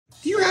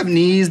have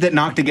knees that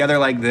knock together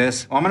like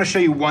this? Well, I'm gonna show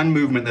you one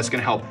movement that's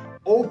gonna help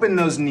open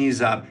those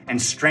knees up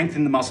and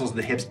strengthen the muscles of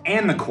the hips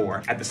and the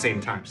core at the same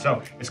time.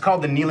 So it's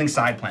called the kneeling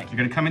side plank. You're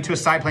gonna come into a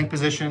side plank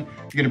position.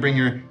 You're gonna bring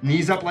your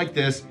knees up like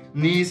this,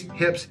 knees,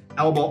 hips,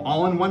 elbow,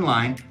 all in one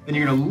line. Then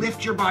you're gonna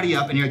lift your body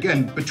up and you're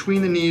again,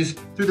 between the knees,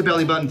 through the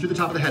belly button, through the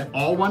top of the head,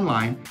 all one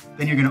line.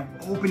 Then you're gonna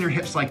open your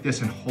hips like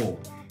this and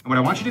hold. And what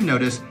I want you to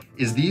notice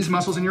is these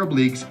muscles in your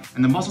obliques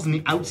and the muscles on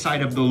the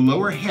outside of the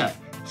lower hip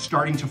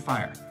starting to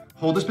fire.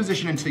 Hold this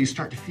position until you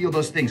start to feel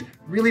those things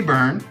really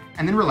burn,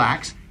 and then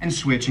relax and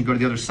switch and go to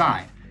the other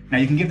side. Now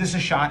you can give this a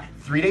shot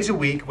 3 days a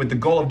week with the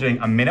goal of doing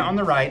a minute on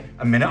the right,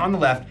 a minute on the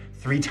left,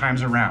 3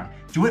 times around.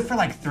 Do it for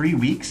like 3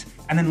 weeks,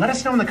 and then let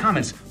us know in the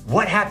comments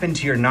what happened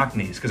to your knock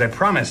knees, because I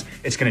promise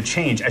it's gonna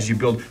change as you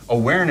build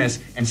awareness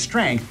and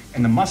strength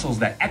in the muscles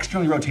that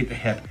externally rotate the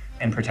hip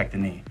and protect the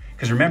knee.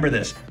 Because remember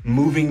this,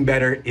 moving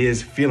better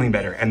is feeling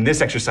better, and this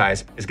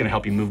exercise is gonna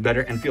help you move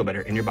better and feel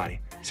better in your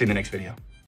body. See you in the next video.